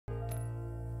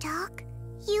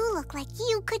You look like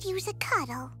you could use a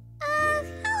cuddle.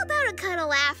 How about a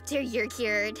cuddle after you're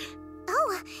cured?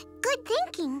 Oh, good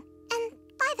thinking. And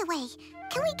by the way,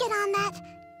 can we get on that,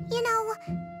 you know,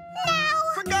 now?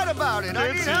 Forget about it.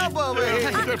 I need help over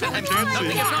here.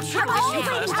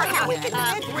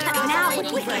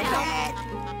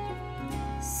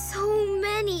 So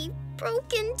many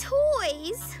broken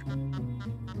toys.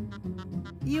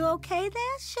 You okay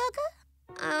there, Sugar?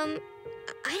 I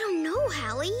don't know,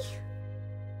 Hallie.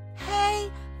 Hey,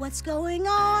 what's going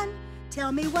on?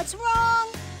 Tell me what's wrong.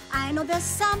 I know there's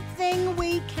something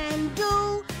we can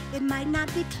do. It might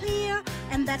not be clear,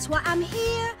 and that's why I'm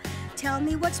here. Tell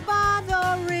me what's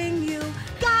bothering you.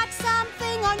 Got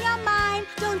something on your mind?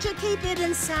 Don't you keep it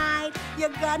inside. You're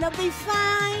gonna be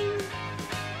fine.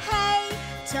 Hey,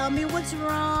 tell me what's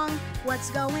wrong.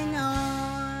 What's going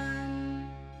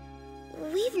on?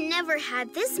 We've never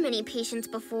had this many patients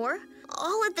before,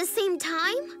 all at the same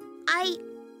time.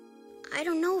 I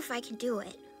don't know if I can do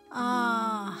it.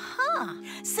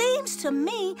 Seems to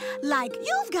me like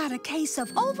you've got a case of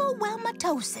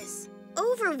overwhelmatosis.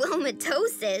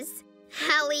 Overwhelmatosis?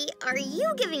 Hallie, are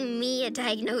you giving me a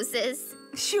diagnosis?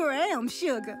 Sure am,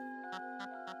 Sugar.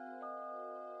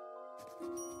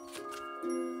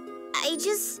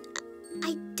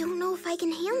 I don't know if I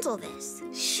can handle this.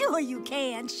 Sure you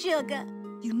can, Sugar.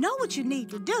 You know what you need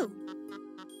to do.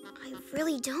 I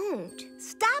really don't.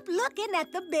 Stop looking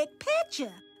at the big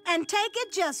picture and take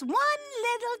it just one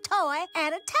little toy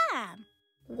at a time.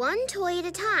 One toy at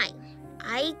a time.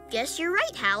 I guess you're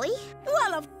right, Hallie.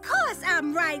 Well, of course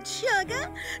I'm right, Sugar.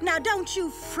 Now don't you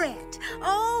fret.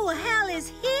 Oh, Hallie's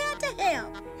here to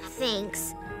help.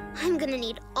 Thanks. I'm gonna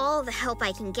need all the help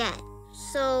I can get.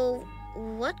 So,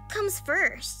 what comes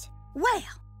first? Well,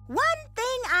 one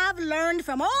thing I've learned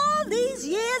from all these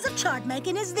years of chart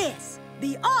making is this.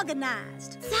 Be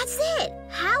organized. That's it!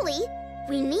 Hallie,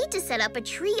 we need to set up a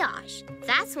triage.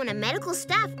 That's when a medical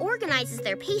staff organizes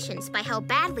their patients by how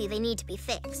badly they need to be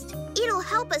fixed. It'll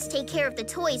help us take care of the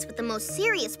toys with the most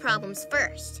serious problems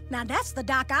first. Now that's the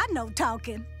doc I know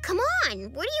talking. Come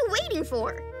on, what are you waiting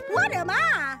for? What am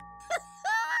I?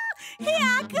 Here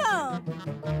I come.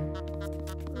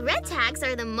 Red tags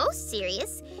are the most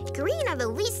serious, green are the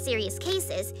least serious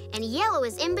cases, and yellow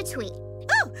is in between.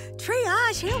 Oh,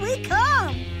 triage, here we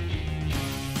come.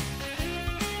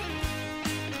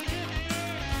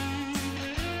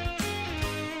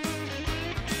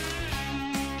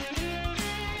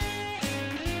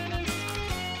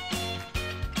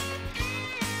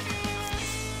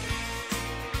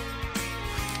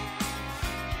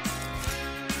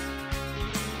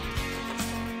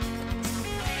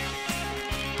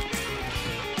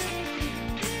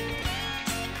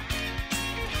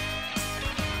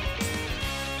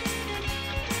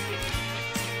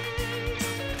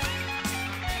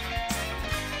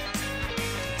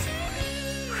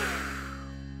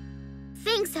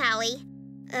 Thanks, Hallie.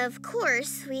 Of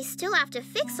course, we still have to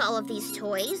fix all of these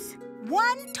toys.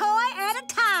 One toy at a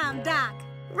time, Doc.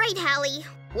 Right, Hallie.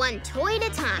 One toy at a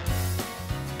time.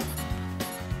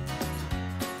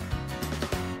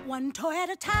 One toy at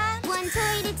a time. One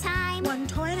toy at a time. One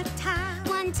toy at a time.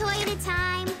 One toy at a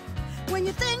time. When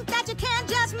you think that you can't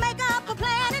just make up a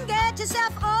plan and get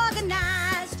yourself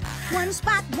organized. One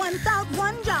spot, one thought,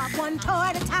 one job, one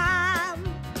toy at a time.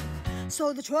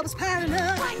 So the trouble's piling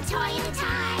up. One toy at a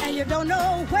time. And you don't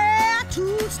know where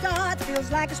to start.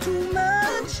 Feels like it's too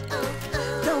much.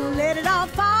 Don't let it all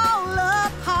fall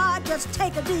apart. Just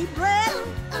take a deep breath.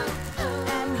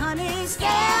 And honey,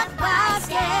 step by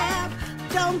step.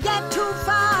 Don't get too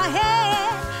far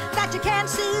ahead that you can't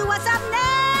see what's up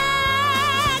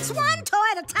next. One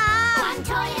toy at a time. One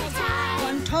toy at a time.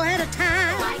 One toy at a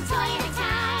time. One toy at a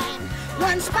time.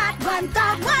 One spot, one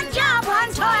thought, one job,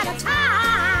 one toy